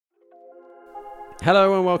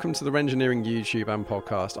Hello and welcome to the Rengineering YouTube and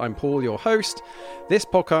podcast. I'm Paul, your host. This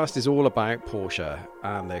podcast is all about Porsche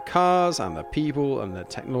and their cars and the people and the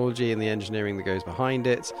technology and the engineering that goes behind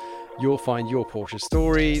it. You'll find your Porsche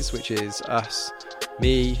stories, which is us,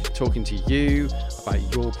 me, talking to you about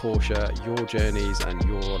your Porsche, your journeys and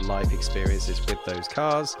your life experiences with those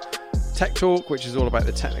cars. Tech Talk, which is all about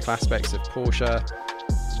the technical aspects of Porsche.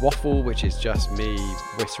 Waffle, which is just me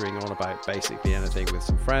whittering on about basically anything with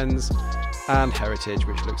some friends. And Heritage,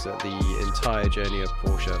 which looks at the entire journey of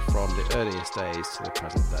Porsche from the earliest days to the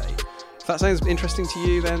present day. If that sounds interesting to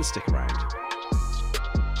you, then stick around.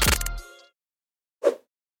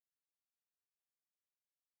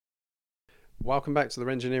 Welcome back to the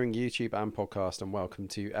Rengineering YouTube and podcast, and welcome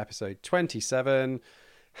to episode 27.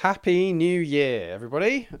 Happy New Year,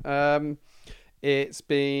 everybody. It's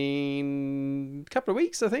been a couple of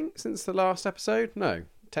weeks, I think, since the last episode. No,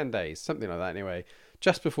 10 days, something like that anyway.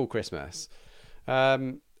 Just before Christmas.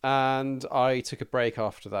 And I took a break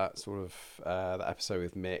after that sort of that episode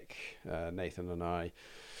with Mick, Nathan and I.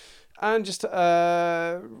 And just took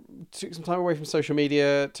some time away from social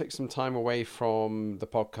media, took some time away from the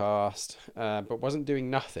podcast, but wasn't doing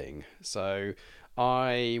nothing. So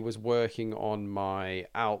I was working on my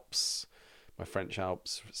French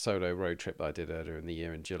Alps solo road trip that I did earlier in the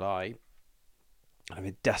year in July. I've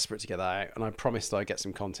been desperate to get that out, and I promised I'd get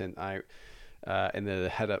some content out in the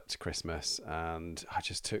head up to Christmas, and I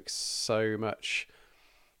just took so much.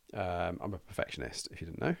 I'm a perfectionist, if you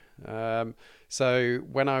didn't know. So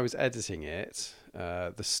when I was editing it,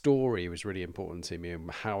 the story was really important to me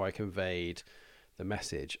and how I conveyed the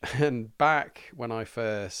message. And back when I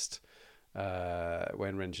first,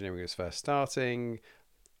 when engineering was first starting,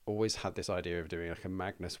 always had this idea of doing like a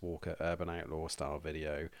Magnus Walker Urban Outlaw style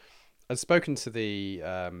video. I'd spoken to the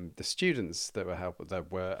students that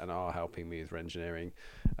were and are helping me with engineering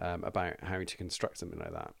about how to construct something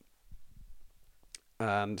like that,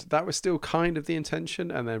 and that was still kind of the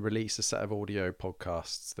intention. And then release a set of audio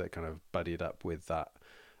podcasts that kind of buddied up with that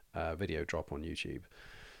video drop on YouTube.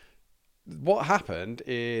 What happened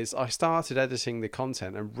is I started editing the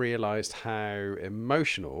content and realized how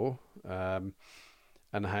emotional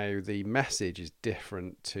and how the message is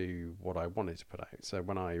different to what I wanted to put out. So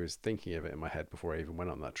when I was thinking of it in my head before I even went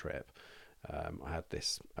on that trip, I had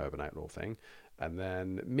this Urban Outlaw thing. And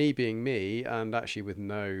then me being me, and actually with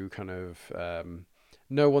no kind of,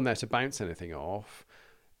 no one there to bounce anything off,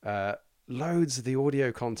 loads of the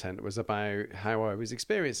audio content was about how I was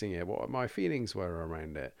experiencing it, what my feelings were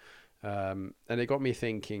around it. And it got me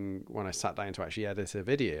thinking when I sat down to actually edit a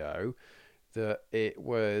video, that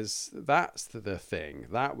that's the thing,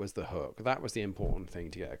 that was the hook, that was the important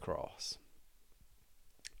thing to get across.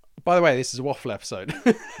 By the way, this is a waffle episode.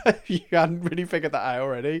 If you hadn't really figured that out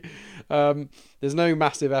already, there's no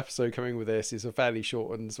massive episode coming with this. It's a fairly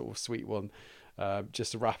short and sort of sweet one,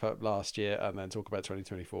 just to wrap up last year and then talk about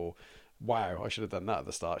 2024. Wow, I should have done that at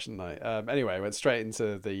the start, shouldn't I? Anyway, I went straight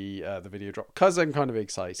into the video drop because I'm kind of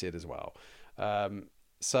excited as well.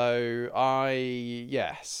 So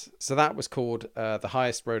that was called The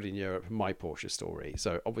Highest Road in Europe, My Porsche Story.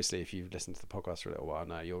 So obviously if you've listened to the podcast for a little while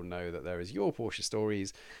now, you'll know that there is Your Porsche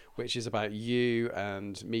Stories, which is about you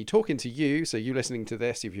and me talking to you. So you listening to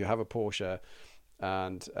this, if you have a Porsche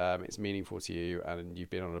and it's meaningful to you and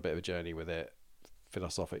you've been on a bit of a journey with it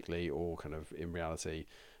philosophically or kind of in reality,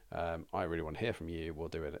 I really want to hear from you. We'll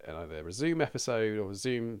do it in either a Zoom episode or a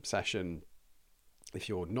Zoom session if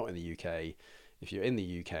you're not in the UK. If you're in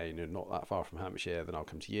the UK and you're not that far from Hampshire, then I'll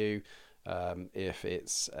come to you. If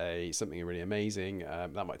it's something really amazing,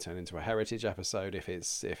 that might turn into a heritage episode. If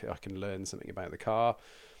I can learn something about the car,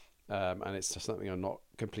 and it's just something I'm not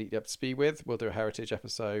completely up to speed with, we'll do a heritage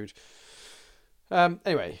episode.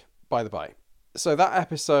 Anyway, by the by. So that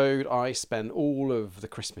episode, I spent all of the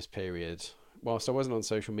Christmas period, whilst I wasn't on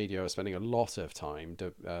social media, I was spending a lot of time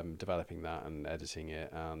developing that and editing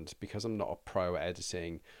it. And because I'm not a pro at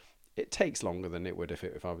editing, it takes longer than it would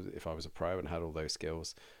if I was a pro and had all those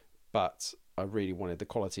skills, but I really wanted the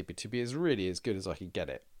quality to be as good as I could get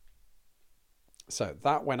it. So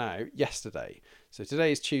that went out yesterday. So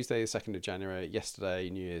today is Tuesday, the 2nd of January. Yesterday,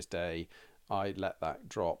 New Year's Day, I let that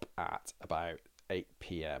drop at about 8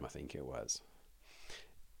 p.m. I think it was.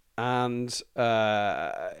 And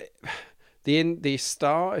the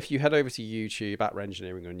star, if you head over to YouTube at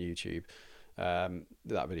Rengineering on YouTube,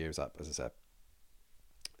 that video is up, as I said.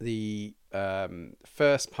 The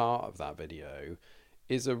first part of that video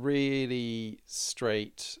is a really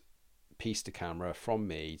straight piece to camera from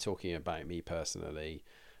me talking about me personally,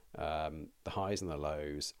 the highs and the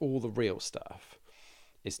lows, all the real stuff.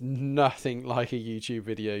 It's nothing like a YouTube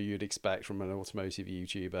video you'd expect from an automotive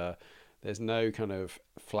YouTuber. There's no kind of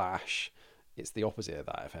flash. It's the opposite of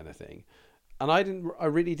that, if anything. And I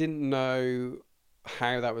really didn't know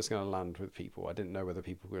how that was going to land with people. I didn't know whether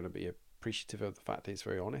people were going to be appreciative of the fact that it's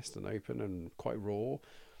very honest and open and quite raw,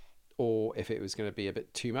 or if it was going to be a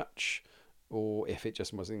bit too much, or if it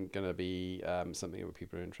just wasn't going to be something that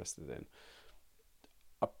people are interested in.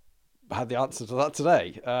 I had the answer to that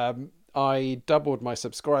today. I doubled my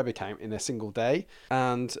subscriber count in a single day,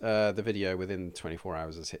 and the video within 24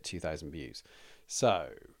 hours has hit 2,000 views. So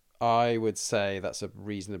I would say that's a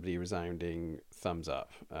reasonably resounding thumbs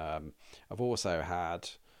up. I've also had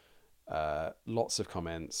lots of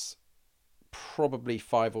comments. Probably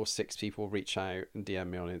 5 or 6 people reach out and DM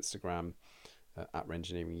me on Instagram, at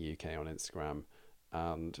Rengineering UK on Instagram,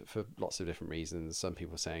 and for lots of different reasons. Some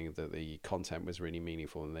people saying that the content was really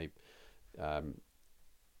meaningful and they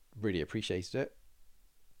really appreciated it.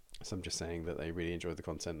 Some just saying that they really enjoyed the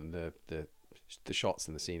content, and the shots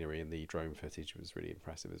and the scenery and the drone footage was really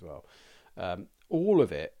impressive as well. All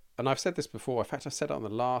of it, and I've said this before. In fact, I said it on the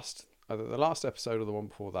last episode or the one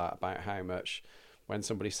before that, about how much, when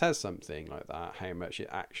somebody says something like that, how much it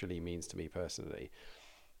actually means to me personally.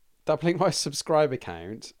 Doubling my subscriber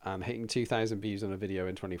count and hitting 2,000 views on a video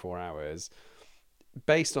in 24 hours.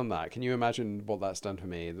 Based on that, can you imagine what that's done for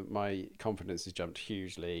me? My confidence has jumped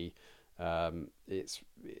hugely. It's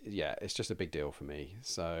just a big deal for me.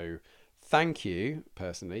 So thank you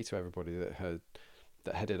personally to everybody that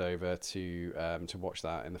headed over to watch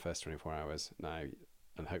that in the first 24 hours now,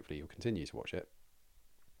 and hopefully you'll continue to watch it.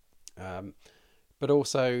 But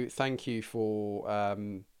also thank you for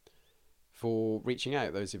reaching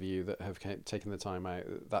out. Those of you that have taken the time out,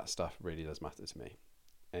 that stuff really does matter to me.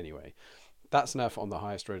 Anyway, that's enough on the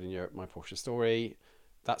highest road in Europe, my Porsche story.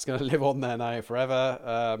 That's going to live on there now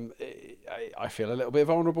forever. I feel a little bit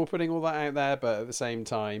vulnerable putting all that out there, but at the same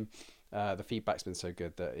time, the feedback's been so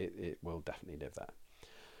good that it will definitely live there.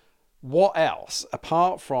 What else,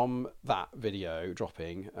 apart from that video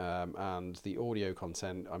dropping and the audio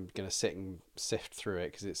content? I'm going to sit and sift through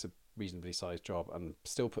it because it's a reasonably sized job and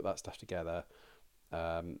still put that stuff together.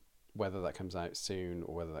 Whether that comes out soon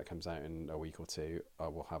or whether that comes out in a week or two, I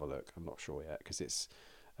will have a look. I'm not sure yet because it's,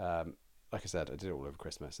 like I said, I did it all over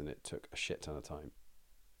Christmas and it took a shit ton of time.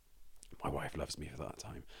 My wife loves me for that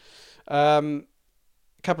time.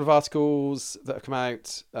 A couple of articles that have come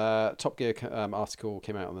out. Top Gear article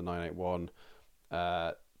came out on the 981.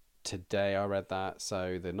 Today I read that.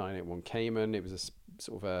 So the 981 Cayman, it was a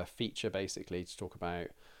sort of a feature basically to talk about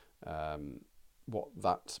what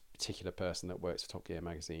that particular person that works for Top Gear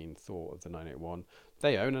magazine thought of the 981.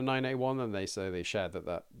 They own a 981 and they shared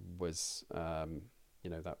that was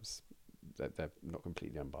that they're not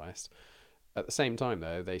completely unbiased. At the same time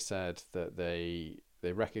though, they said that they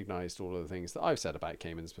recognised all of the things that I've said about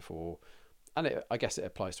Caymans before, and I guess it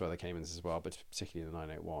applies to other Caymans as well, but particularly the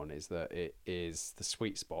 981, is that it is the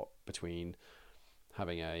sweet spot between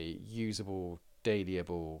having a usable,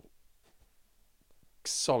 dailyable,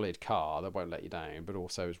 solid car that won't let you down, but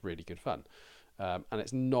also is really good fun. And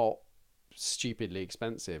it's not stupidly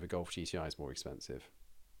expensive. A Golf GTI is more expensive.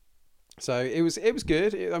 So it was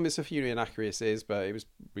good. It's a few inaccuracies, but it was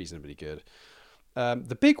reasonably good.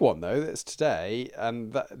 The big one though, that's today,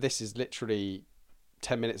 and this is literally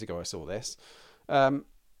 10 minutes ago I saw this.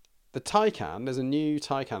 The Taycan, there's a new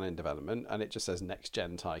Taycan in development, and it just says next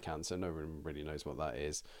gen Taycan, so no one really knows what that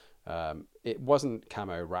is. It wasn't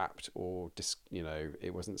camo wrapped or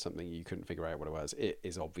it wasn't something you couldn't figure out what it was. It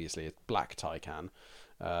is obviously a black Taycan.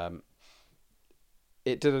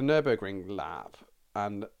 It did a Nürburgring lap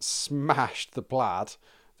and smashed the Plaid,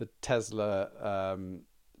 the Tesla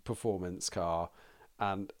performance car,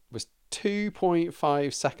 and was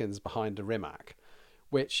 2.5 seconds behind a Rimac,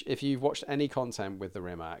 which if you've watched any content with the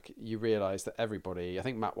Rimac, you realise that everybody, I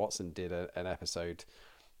think Matt Watson did an episode,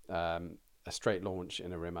 a straight launch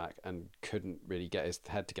in a Rimac, and couldn't really get his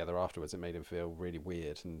head together afterwards. It made him feel really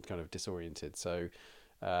weird and kind of disoriented. So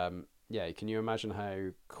yeah, can you imagine how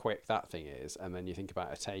quick that thing is? And then you think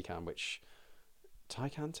about a Taycan, which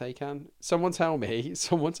Taycan? Someone tell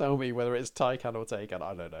me whether it's Taycan or Taycan.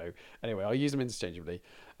 I don't know. Anyway, I'll use them interchangeably.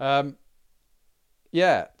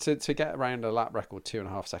 Yeah, to get around a lap record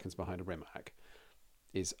 2.5 seconds behind a Rimac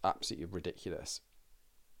is absolutely ridiculous.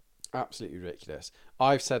 Absolutely ridiculous.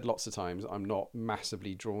 I've said lots of times I'm not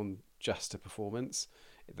massively drawn just to performance.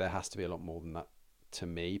 There has to be a lot more than that to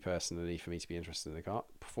me personally for me to be interested in the car.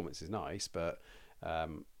 Performance is nice, but I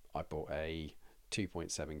bought a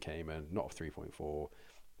 2.7 Cayman, not a 3.4.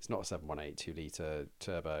 It's not a 718 2-litre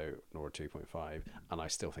turbo nor a 2.5, and I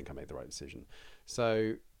still think I made the right decision.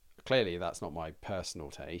 So clearly that's not my personal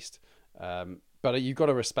taste, but you've got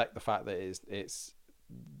to respect the fact that it's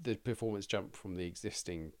the performance jump from the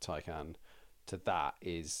existing Taycan to that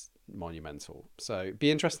is monumental. So it'd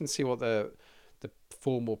be interesting to see what the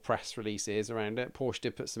formal press release is around it. Porsche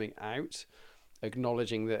did put something out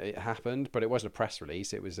acknowledging that it happened, but it wasn't a press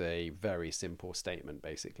release. It was a very simple statement,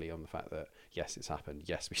 basically, on the fact that yes, it's happened.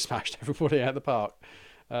 Yes, we smashed everybody out of the park.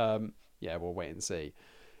 Yeah, we'll wait and see.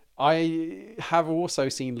 I have also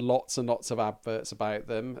seen lots and lots of adverts about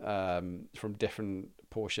them from different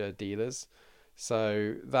Porsche dealers.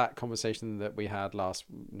 So that conversation that we had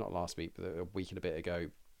not last week, but a week and a bit ago,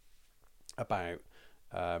 about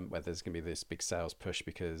whether there's going to be this big sales push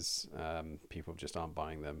because people just aren't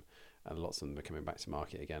buying them, and lots of them are coming back to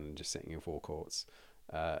market again and just sitting in forecourts.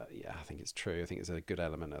 Yeah, I think it's true. I think it's a good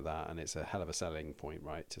element of that, and it's a hell of a selling point,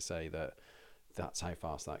 right, to say that that's how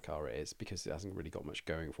fast that car is, because it hasn't really got much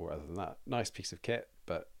going for it other than that. Nice piece of kit,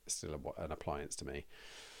 but still an appliance to me.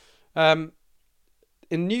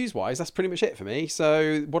 In news-wise, that's pretty much it for me.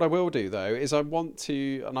 So what I will do, though, is I want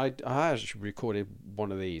to, and I actually recorded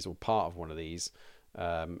one of these, or part of one of these,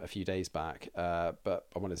 a few days back, but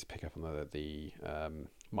I wanted to pick up on the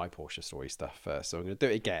My Porsche Story stuff first. So I'm going to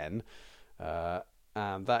do it again,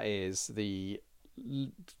 and that is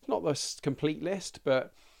not the complete list,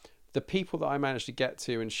 but the people that I managed to get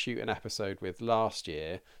to and shoot an episode with last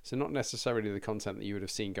year. So not necessarily the content that you would have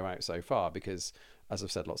seen go out so far, because as I've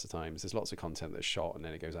said lots of times, there's lots of content that's shot and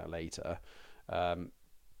then it goes out later.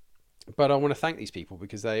 But I want to thank these people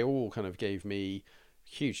because they all kind of gave me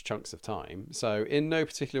huge chunks of time. So in no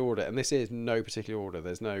particular order, and this is no particular order,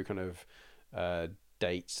 there's no kind of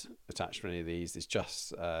date attached to any of these. It's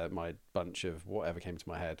just my bunch of whatever came to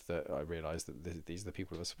my head that I realised that these are the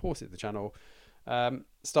people that have supported the channel.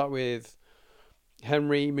 Start with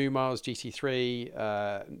Henry Moomiles GT3,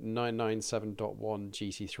 997.1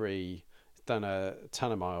 GT3, done a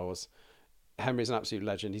ton of miles. Henry's an absolute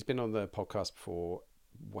legend. He's been on the podcast before,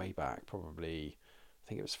 way back, probably, I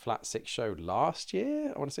think it was Flat Six Show last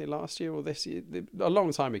year. I want to say last year or this year, a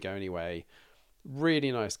long time ago anyway.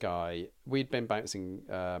 Really nice guy. We'd been bouncing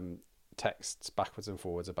texts backwards and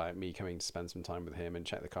forwards about me coming to spend some time with him and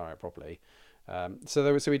check the car out properly.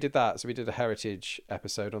 So we did that. So we did a heritage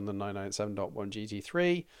episode on the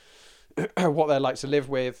 997.1 GT3, what they're like to live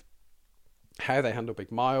with, how they handle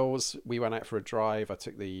big miles. We went out for a drive. I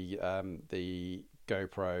took the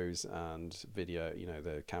GoPros and video,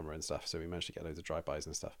 the camera and stuff. So we managed to get loads of drive-bys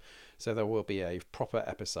and stuff. So there will be a proper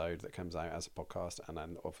episode that comes out as a podcast, and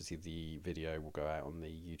then obviously the video will go out on the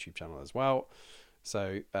YouTube channel as well.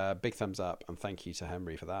 So big thumbs up and thank you to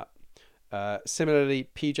Henry for that. Similarly,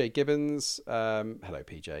 PJ Gibbons, hello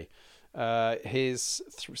PJ, his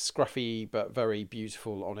scruffy but very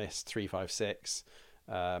beautiful, honest 356.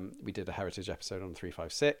 We did a heritage episode on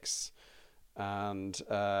 356, and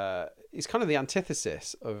it's kind of the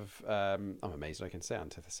antithesis of, I'm amazed I can say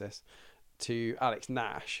antithesis, to Alex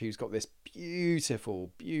Nash, who's got this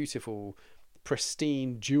beautiful, beautiful,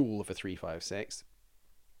 pristine jewel of a 356.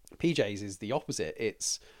 PJ's is the opposite.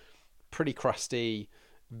 It's pretty crusty,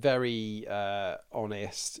 very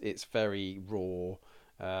honest, it's very raw,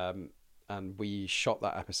 and we shot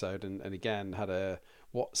that episode and again had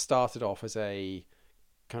what started off as a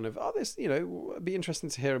kind of it'd be interesting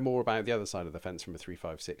to hear more about the other side of the fence from a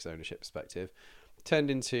 356 ownership perspective, turned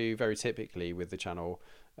into, very typically with the channel,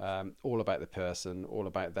 all about the person, all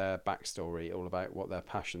about their backstory, all about what their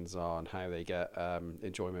passions are and how they get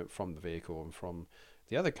enjoyment from the vehicle and from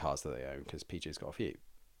the other cars that they own, because PJ's got a few.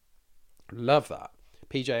 Love that.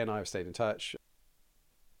 PJ and I have stayed in touch.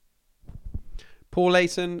 Paul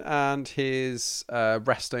Layton and his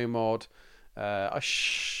resto mod. I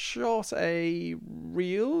shot a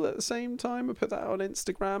reel at the same time. I put that on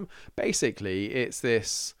Instagram. Basically, it's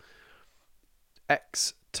this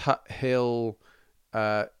ex-Tut Hill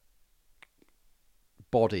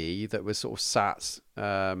body that was sort of sat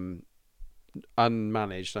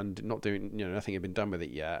unmanaged and not doing, nothing had been done with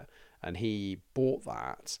it yet. And he bought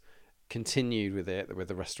that, continued with it, with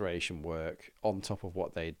the restoration work on top of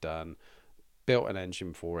what they'd done, built an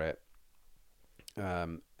engine for it,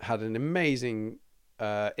 had an amazing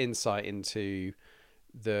insight into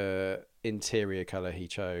the interior color he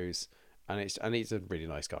chose, and he's a really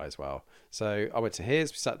nice guy as well. So I went to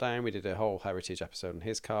his, we sat down, we did a whole heritage episode on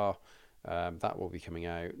his car. That will be coming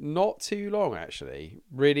out not too long, actually.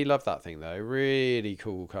 Really love that thing though, really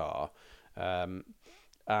cool car.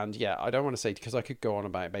 And yeah, I don't want to say, because I could go on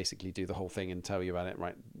about basically do the whole thing and tell you about it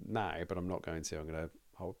right now, but I'm not going to. I'm going to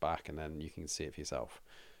hold back and then you can see it for yourself.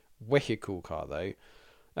 Wicked cool car though.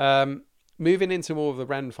 Moving into more of the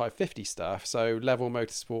Ren 550 stuff, so level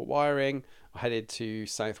motorsport wiring, I headed to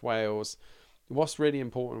South Wales what's really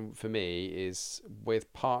important for me is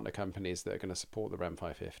with partner companies that are going to support the REM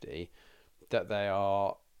 550, that they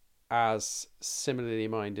are as similarly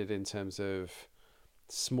minded in terms of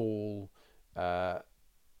small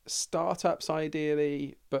startups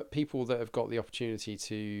ideally, but people that have got the opportunity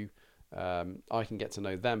to I can get to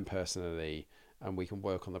know them personally, and we can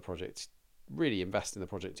work on the project, really invest in the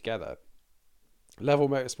project together. Level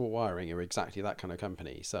Motorsport Wiring are exactly that kind of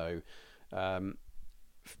company. So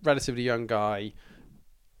relatively young guy,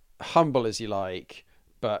 humble as you like,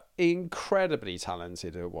 but incredibly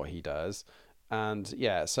talented at what he does. And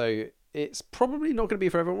yeah, so it's probably not going to be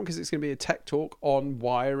for everyone, because it's going to be a tech talk on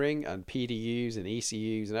wiring and PDUs and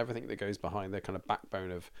ECUs and everything that goes behind the kind of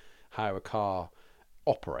backbone of how a car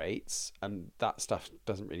operates, and that stuff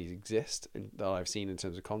doesn't really exist that I've seen in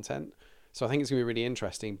terms of content. So I think it's going to be really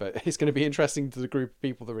interesting, but it's going to be interesting to the group of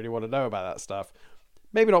people that really want to know about that stuff.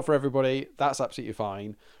 Maybe not for everybody, that's absolutely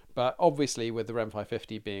fine. But obviously, with the REM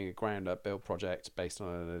 550 being a ground up build project based on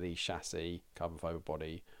an Elise chassis, carbon fiber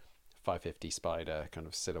body, 550 Spider kind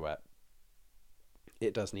of silhouette,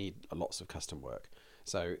 it does need lots of custom work.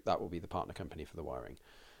 So that will be the partner company for the wiring.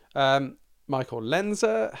 Michael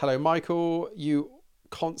Lenzer. Hello, Michael. He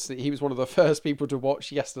was one of the first people to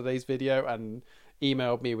watch yesterday's video and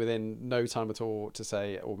emailed me within no time at all to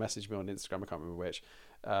say, or messaged me on Instagram, I can't remember which,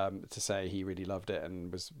 to say he really loved it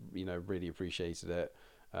and was, really appreciated it.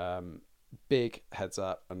 Big heads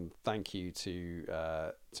up and thank you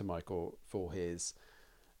to Michael for his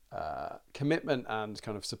commitment and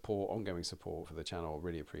kind of ongoing support for the channel.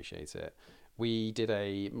 Really appreciate it.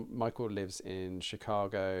 Michael lives in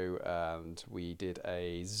Chicago, and we did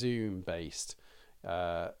a Zoom based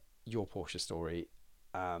Your Porsche Story,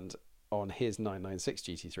 and on his 996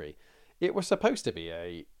 GT3 it was supposed to be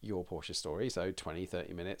a Your Porsche Story, so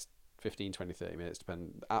 20-30 minutes, 15-20-30 minutes,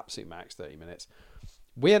 depending, absolute max 30 minutes.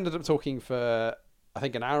 We ended up talking for I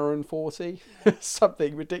think an hour and 40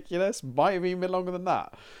 something ridiculous, might have even been longer than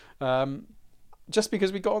that, just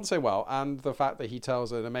because we got on so well, and the fact that he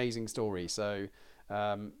tells an amazing story. So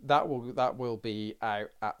that will be out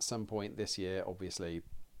at some point this year, obviously.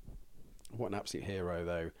 What an absolute hero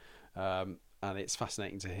though. And it's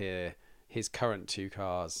fascinating to hear his current two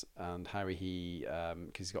cars and how he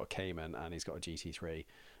because he's got a Cayman and he's got a GT3,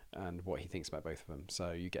 and what he thinks about both of them.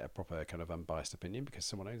 So you get a proper kind of unbiased opinion because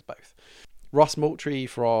someone owns both. Ross Moultrie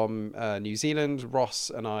from New Zealand. Ross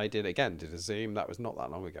and I did a Zoom. That was not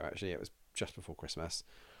that long ago, actually. It was just before Christmas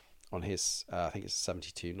on his, I think it's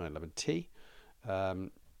 72 911T.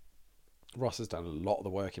 Ross has done a lot of the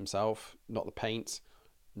work himself, not the paint,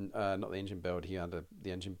 not the engine build. He had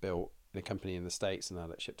the engine built in a company in the States and had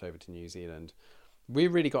it shipped over to New Zealand. We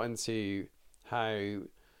really got into how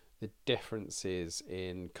the differences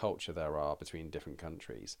in culture there are between different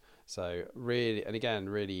countries. So really, and again,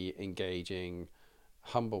 really engaging,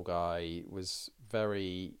 humble guy, was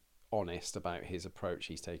very honest about his approach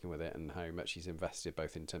he's taken with it and how much he's invested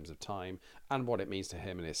both in terms of time and what it means to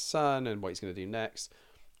him and his son and what he's going to do next.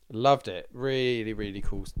 Loved it. Really, really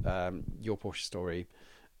cool. Your Porsche Story.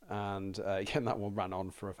 And again, that one ran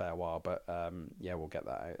on for a fair while, but yeah, we'll get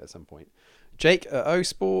that out at some point. Jake at O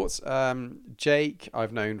Sports. Jake,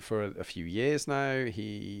 I've known for a few years now.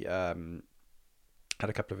 He had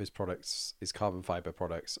a couple of his products, his carbon fiber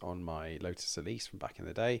products, on my Lotus Elise from back in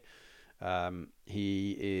the day.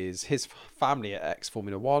 His family at X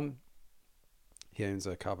Formula One. He owns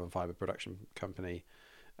a carbon fiber production company,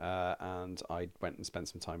 and I went and spent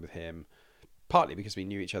some time with him. Partly because we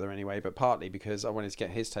knew each other anyway, but partly because I wanted to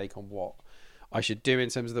get his take on what I should do in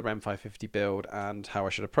terms of the REM 550 build and how I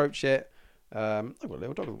should approach it. I've got a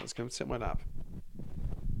little dog that's going to sit in my lap.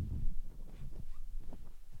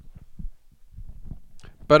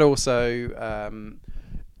 But also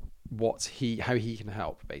how he can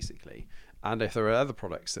help, basically. And if there are other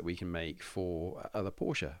products that we can make for other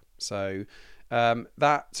Porsche. So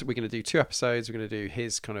that we're going to do 2 episodes. We're going to do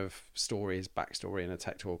his kind of story, his backstory, and a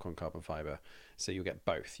tech talk on carbon fiber. So you'll get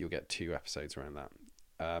both. You'll get 2 episodes around that.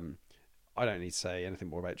 I don't need to say anything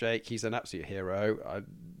more about Jake. He's an absolute hero. I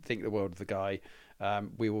think the world of the guy.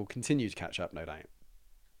 We will continue to catch up, no doubt.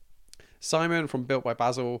 Simon from Built by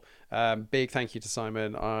Basil. Big thank you to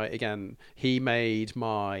Simon. He made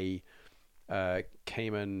my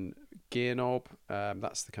Cayman gear knob.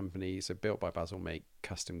 That's the company. So Built by Basil make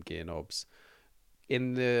custom gear knobs.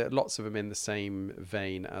 Lots of them in the same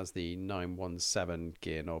vein as the 917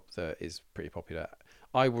 gear knob that is pretty popular.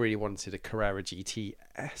 I really wanted a Carrera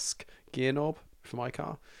GT-esque gear knob for my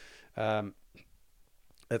car. At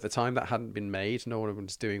the time, that hadn't been made. No one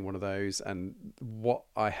was doing one of those. And what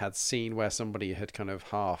I had seen where somebody had kind of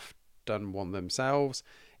half done one themselves,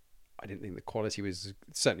 I didn't think the quality was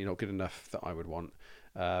certainly not good enough that I would want.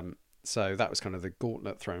 So that was kind of the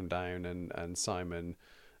gauntlet thrown down, and Simon,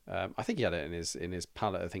 I think he had it in his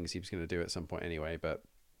palette of things he was going to do at some point anyway, but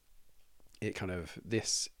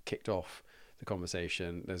this kicked off the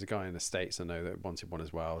conversation. There's a guy in the States I know that wanted one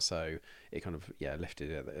as well, so it kind of lifted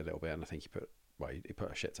it a little bit, and I think he put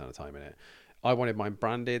a shit ton of time in it. I wanted mine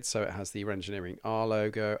branded, so it has the Engineering R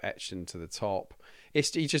logo etched into the top.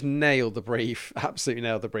 He just nailed the brief, absolutely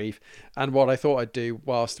nailed the brief. And what I thought I'd do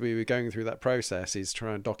whilst we were going through that process is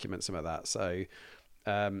try and document some of that. So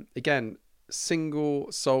again,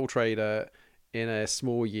 single sole trader in a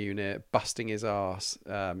small unit, busting his arse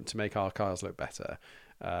to make our cars look better.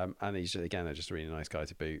 And he's just a really nice guy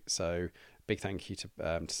to boot. So big thank you to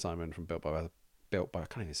Simon from Built by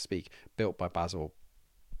Basil.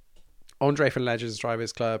 Andre from Legends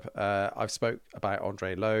Drivers Club. I've spoke about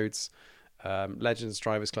Andre loads. Legends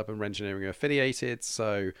Drivers Club and Engineering are affiliated,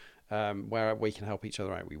 so where we can help each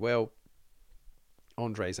other out, we will.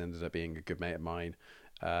 Andre's ended up being a good mate of mine.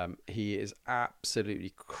 He is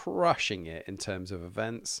absolutely crushing it in terms of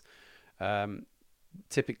events,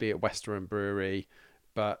 typically at Westerham Brewery,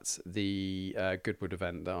 but the Goodwood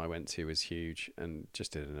event that I went to was huge and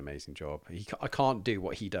just did an amazing job. I can't do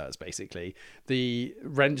what he does, basically. The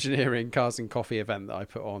Engineering Cars and Coffee event that I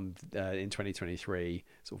put on in 2023,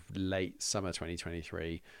 sort of late summer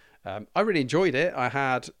 2023, I really enjoyed it.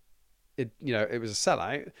 It was a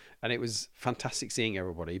sellout and it was fantastic seeing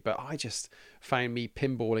everybody, but I just found me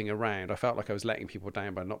pinballing around. I felt like I was letting people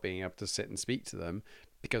down by not being able to sit and speak to them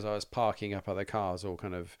because I was parking up other cars or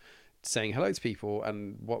kind of saying hello to people.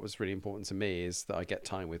 And what was really important to me is that I get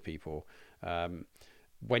time with people.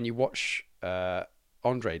 When you watch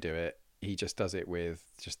Andre do it, he just does it with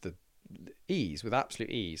just the ease, with absolute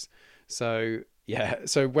ease. So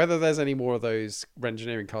whether there's any more of those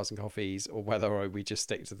Engineering Cars and Coffees or whether we just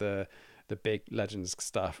stick to the big Legends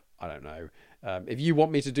stuff, I don't know. If you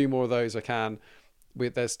want me to do more of those, I can.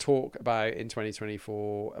 There's talk about in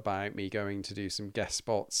 2024 about me going to do some guest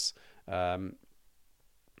spots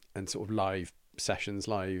and sort of live sessions,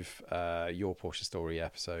 Your Porsche Story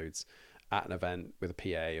episodes at an event with a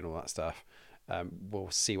PA and all that stuff.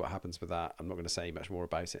 We'll see what happens with that. I'm not going to say much more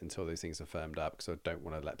about it until those things are firmed up because I don't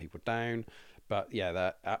want to let people down. But yeah,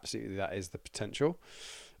 that is the potential.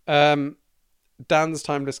 Dan's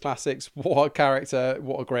Timeless Classics, what a character,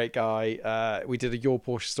 what a great guy. We did a Your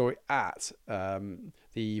Porsche Story at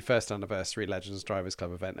the first anniversary Legends Drivers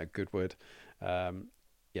Club event at Goodwood. And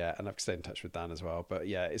I've stayed in touch with Dan as well. But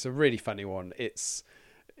yeah, it's a really funny one.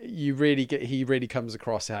 He really comes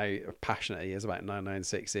across how passionate he is about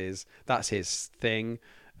 996s. That's his thing.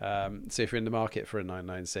 So if you're in the market for a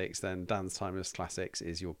 996, then Dan's Timeless Classics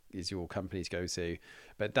is your company to go to.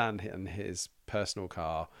 But Dan and his personal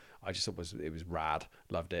car, I just thought it was rad.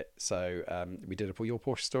 Loved it. So we did Your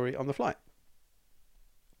Porsche Story on the flight.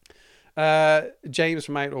 James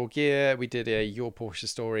from Outlaw Gear, we did a Your Porsche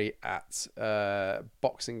Story at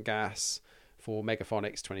Boxing Gas for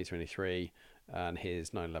Megaphonics 2023, and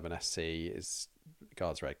his 911 SC is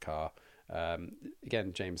Guard's red car.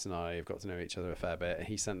 Again, James and I have got to know each other a fair bit.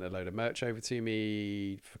 He sent a load of merch over to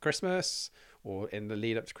me for Christmas or in the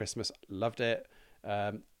lead up to Christmas. Loved it.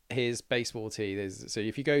 His baseball tee, so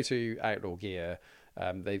if you go to Outlaw Gear,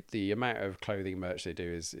 the amount of clothing merch they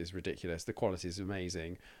do is ridiculous. The quality is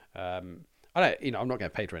amazing. I'm not getting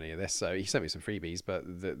paid for any of this, so he sent me some freebies, but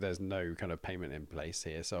there's no kind of payment in place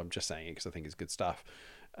here, so I'm just saying it because I think it's good stuff.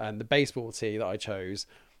 And the baseball tee that I chose,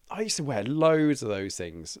 I used to wear loads of those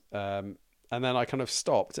things, and then I kind of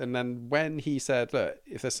stopped. And then when he said, look,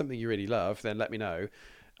 if there's something you really love, then let me know,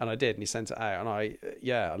 and I did, and he sent it out, and I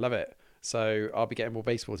love it. So I'll be getting more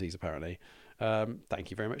baseball tees apparently.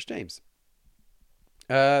 Thank you very much, James.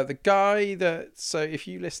 The guy so if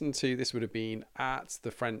you listen to this, would have been at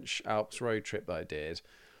the French Alps road trip that I did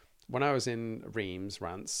when I was in Reims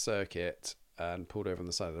Rance circuit and pulled over on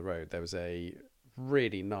the side of the road. There was a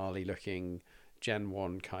really gnarly looking Gen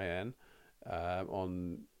 1 Cayenne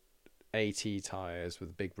on AT tires with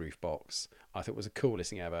a big roof box. I thought it was the coolest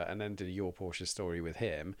thing ever, and then did a Your Porsche Story with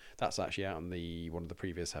him. That's actually out on one of the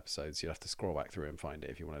previous episodes. You'll have to scroll back through and find it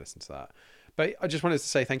if you want to listen to that. But I just wanted to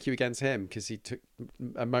say thank you again to him because he took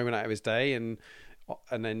a moment out of his day and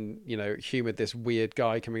then humoured this weird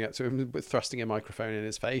guy coming up to him with thrusting a microphone in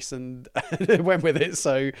his face and went with it.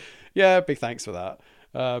 So yeah, big thanks for that.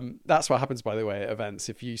 That's what happens, by the way, at events.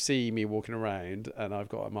 If you see me walking around and I've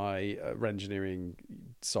got my Engineering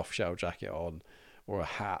soft shell jacket on or a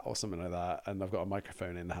hat or something like that, and I've got a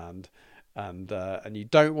microphone in the hand, and you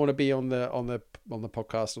don't want to be on the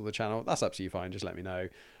podcast or the channel, that's absolutely fine. Just let me know.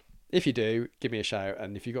 if you do, give me a shout.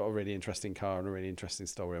 And if you've got a really interesting car and a really interesting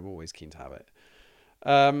story, I'm always keen to have it.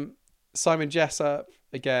 Simon Jessup,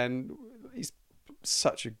 again, he's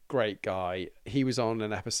such a great guy. He was on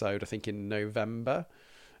an episode, I think in November,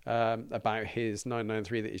 about his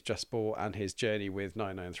 993 that he's just bought and his journey with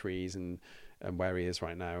 993s and where he is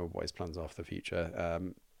right now, what his plans are for the future.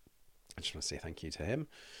 I just want to say thank you to him.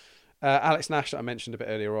 Alex Nash, that I mentioned a bit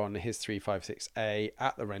earlier on, his 356A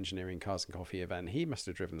at the Engineering Cars and Coffee event, he must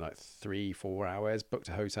have driven like 3-4 hours, booked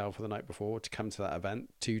a hotel for the night before to come to that event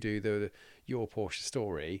to do the Your Porsche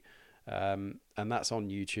Story. And that's on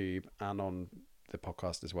YouTube and on the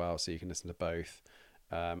podcast as well, so you can listen to both.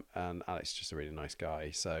 And Alex is just a really nice guy,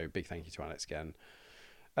 so big thank you to Alex again.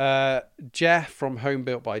 Jeff from Home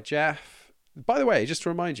Built by Jeff. By the way, just to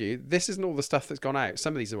remind you, this isn't all the stuff that's gone out.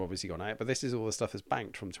 Some of these have obviously gone out, but this is all the stuff that's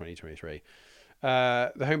banked from 2023.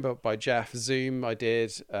 The Home Built by Jeff Zoom I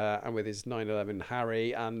did, and with his 911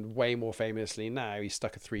 Harry, and way more famously now, he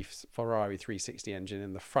stuck a Ferrari 360 engine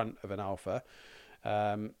in the front of an Alfa.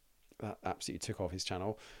 That absolutely took off his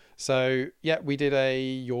channel. So yeah, we did a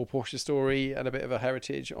Your Porsche Story and a bit of a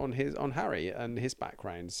heritage on Harry and his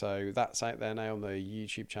background. So that's out there now on the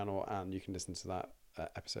YouTube channel, and you can listen to that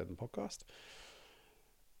episode and podcast.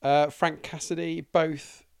 Frank Cassidy,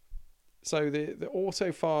 both. So the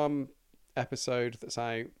Auto Farm episode that's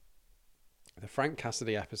out, the Frank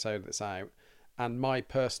Cassidy episode that's out, and my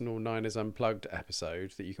personal Niners Unplugged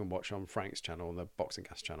episode that you can watch on Frank's channel, on the Boxing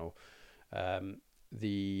Gas channel.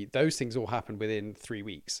 Those things all happened within 3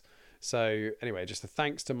 weeks. So anyway, just a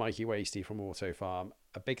thanks to Mikey Wasty from Auto Farm.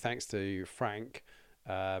 A big thanks to Frank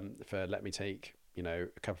for letting me take a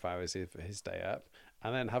couple of hours of his day up,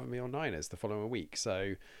 and then having me on Niners the following week.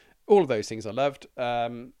 So all of those things I loved.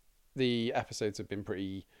 The episodes have been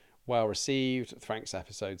pretty well received. Frank's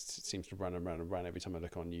episodes seems to run and run and run every time I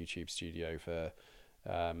look on YouTube Studio for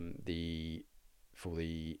the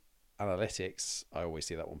analytics. I always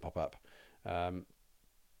see that one pop up.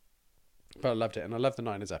 But I loved it, and I loved the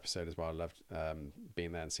Niners episode as well. I loved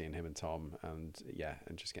being there and seeing him and Tom, and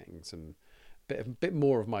just getting some bit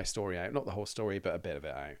more of my story out. Not the whole story, but a bit of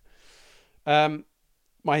it out.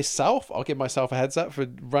 Myself, I'll give myself a heads up for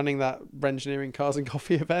running that Engineering Cars and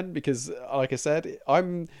Coffee event, because like I said,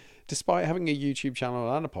 despite having a YouTube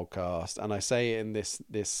channel and a podcast, and I say in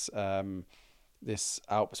this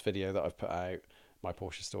Alps video that I've put out, my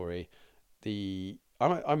Porsche story,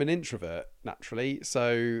 I'm an introvert naturally,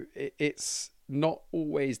 so it's not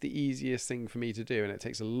always the easiest thing for me to do, and it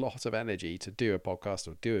takes a lot of energy to do a podcast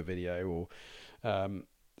or do a video. Or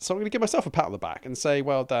so I'm going to give myself a pat on the back and say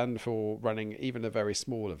well done for running even a very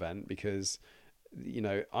small event, because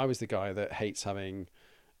I was the guy that hates having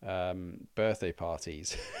birthday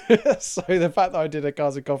parties. So the fact that I did a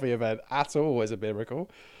Cars and Coffee event at all is a miracle.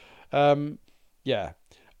 I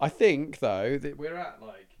think though that we're at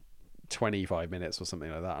like 25 minutes or something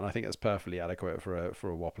like that, and I think that's perfectly adequate for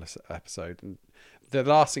a Waffle episode. And the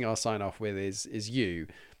last thing I'll sign off with is you.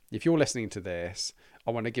 If you're listening to this,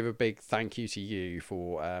 I want to give a big thank you to you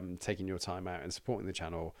for taking your time out and supporting the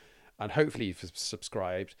channel, and hopefully you've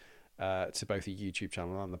subscribed to both the YouTube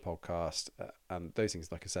channel and the podcast, and those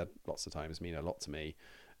things, like I said lots of times, mean a lot to me.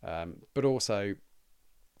 But also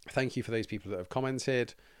thank you for those people that have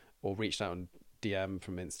commented or reached out on DM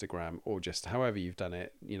from Instagram, or just however you've done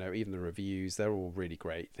it. Even the reviews, they're all really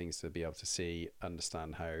great things to be able to see,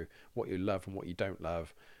 understand what you love and what you don't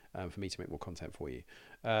love, for me to make more content for you.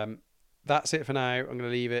 That's it for now. I'm going to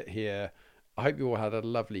leave it here. I hope you all had a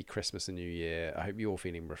lovely Christmas and New Year. I hope you're all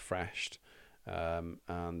feeling refreshed,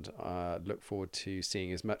 and I look forward to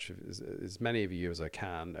seeing as many of you as I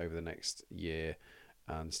can over the next year,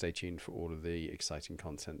 and stay tuned for all of the exciting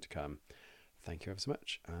content to come. Thank you ever so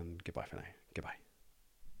much, and goodbye for now. Goodbye.